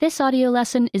This audio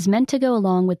lesson is meant to go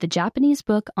along with the Japanese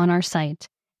book on our site.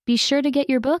 Be sure to get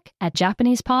your book at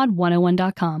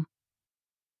JapanesePod101.com.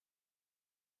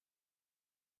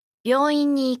 病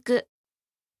院に行く。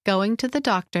 Going to the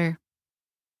doctor.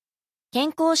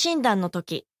 健康診断の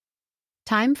時。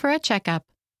 Time for a checkup.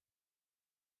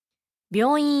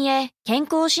 病院へ健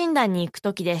康診断に行く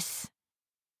時です。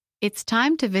 It's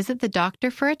time to visit the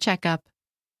doctor for a checkup.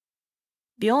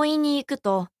 病院に行く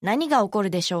と何が起こ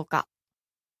るでしょうか。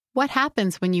 What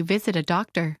happens when you visit a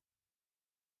doctor?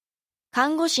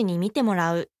 看護師に見ても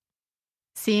らう。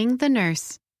 Seeing the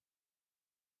nurse.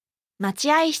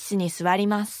 待合室に座り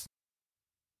ます。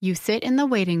 You sit in the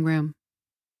waiting room.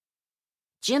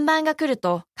 順番が来る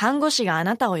と看護師があ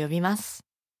なたを呼びます。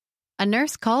 A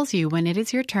nurse calls you when it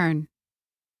is your turn.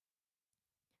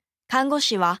 看護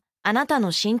師はあなたの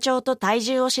身長と体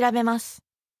重を調べます。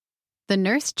 The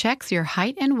nurse checks your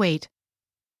height and weight.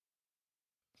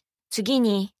 次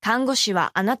に看護師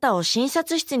はあなたを診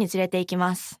察室に連れて行き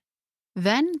ます。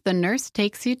 Then the nurse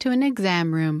takes you to an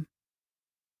exam room.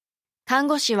 看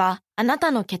護師はあな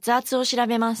たの血圧を調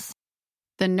べます。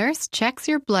 The nurse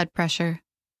checks your blood pressure.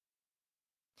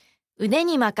 腕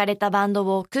に巻かれたバンド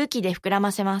を空気で膨ら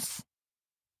ませます。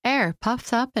 Air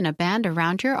puffs up in a band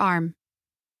around your arm.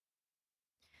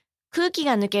 空気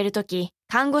が抜けるとき、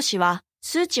看護師は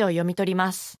数値を読み取り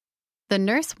ます。 The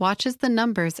nurse watches the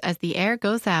numbers as the air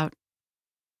goes out.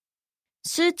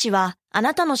 数値はあ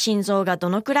なたの心臓がど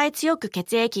のくらい強く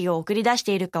血液を送り出し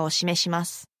ているかを示しま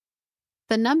す。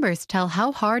 The numbers tell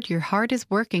how hard your heart is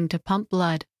working to pump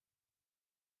blood.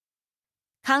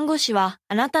 看護師は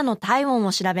あなたの体温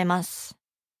を調べます。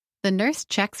 The nurse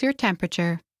checks your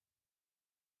temperature.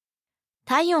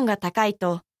 体温が高い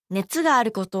と熱があ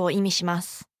ることを意味しま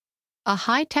す。 A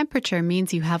high temperature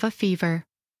means you have a fever.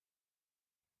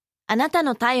 あなた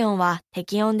の体温は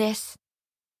適温です。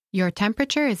 Your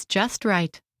temperature is just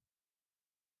right.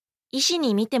 医師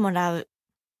に見てもらう。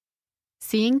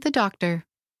 Seeing the doctor.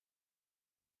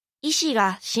 医師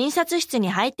が診察室に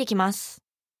入ってきます。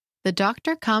 The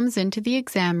doctor comes into the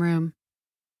exam room.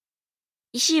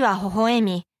 医師は微笑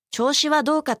み、調子は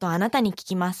どうかとあなたに聞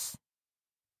きます。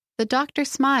 The doctor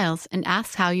smiles and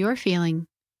asks how you are feeling.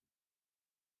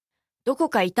 どこ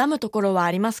か痛むところは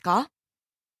ありますか？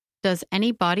 Does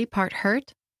any body part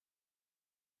hurt?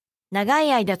 長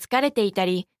い間疲れていた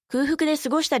り、空腹で過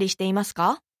ごしたりしています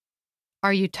か？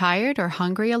 Are you tired or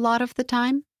hungry a lot of the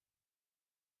time?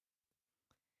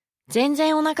 全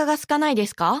然お腹が空かないで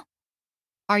すか？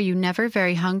 Are you never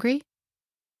very hungry?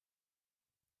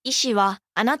 医師は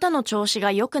あなたの調子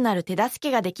が良くなる手助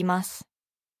けができます。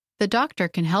 The doctor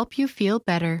can help you feel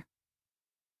better.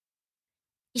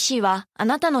 医師はあ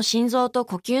なたの心臓と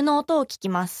呼吸の音を聞き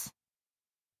ます。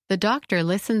 The doctor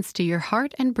listens to your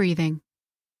heart and breathing.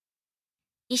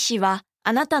 医師は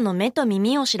あなたの目と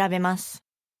耳を調べます。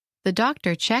 The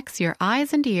doctor checks your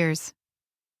eyes and ears.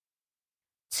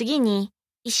 次に、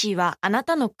医師はあな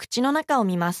たの口の中を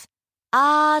見ます。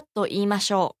あーと言いま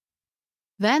しょ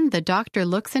う。 Then the doctor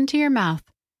looks into your mouth.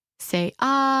 Say,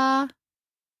 ah.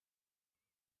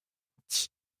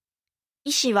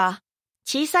 医師は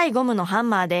小さいゴムのハン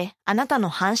マーであなたの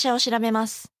反射を調べま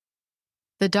す。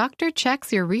 The doctor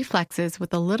checks your reflexes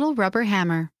with a little rubber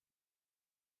hammer.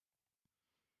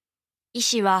 医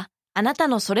師はあなた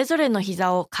のそれぞれの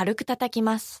膝を軽く叩き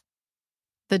ます。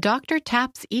 The doctor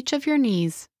taps each of your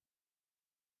knees.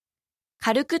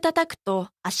 軽く叩くと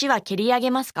足は蹴り上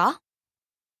げますか？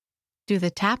 Do the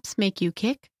taps make you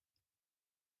kick?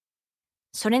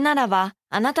 それならば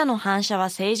あなたの反射は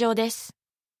正常です。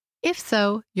 If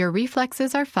so, your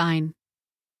reflexes are fine.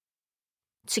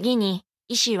 次に、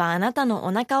医師はあなたの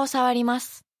お腹を触りま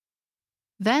す。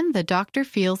 Then the doctor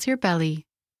feels your belly.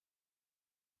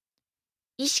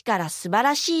 医師から素晴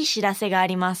らしい知らせがあ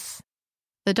ります。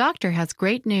 The doctor has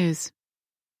great news.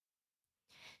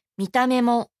 見た目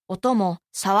も音も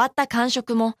触った感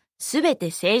触もすべ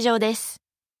て正常です。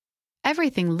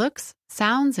 Everything looks,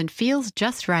 sounds, and feels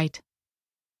just right.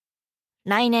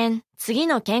 来年、次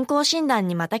の健康診断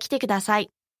にまた来てくださ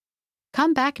い。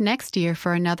 Come back next year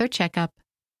for another checkup.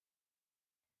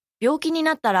 病気に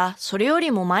なったらそれよ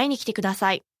りも前に来てくだ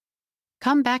さい。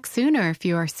 Come back sooner if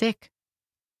you are sick.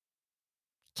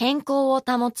 健康を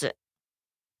保つ。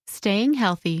 Staying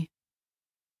healthy.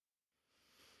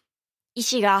 医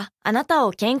師があなた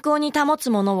を健康に保つ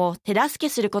ものを手助け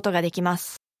することができま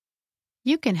す。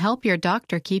 You can help your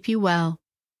doctor keep you well.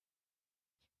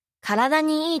 体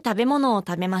にいい食べ物を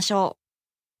食べましょ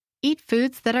Eat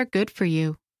foods that are good for you.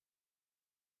 う。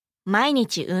毎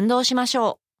日運動しまし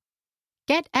ょ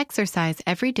う。 Get exercise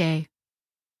every day.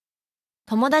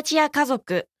 友達や家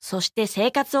族、そして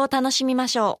生活を楽しみま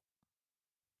しょ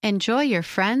う。Enjoy your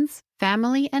friends,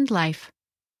 family, and life.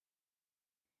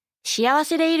 幸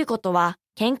せでいることは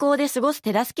健康で過ごす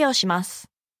手助けをします。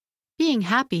Being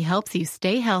happy helps you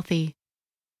stay healthy.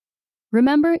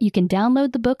 Remember, you can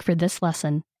download the book for this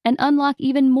lesson and unlock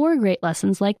even more great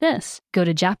lessons like this. Go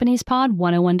to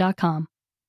JapanesePod101.com.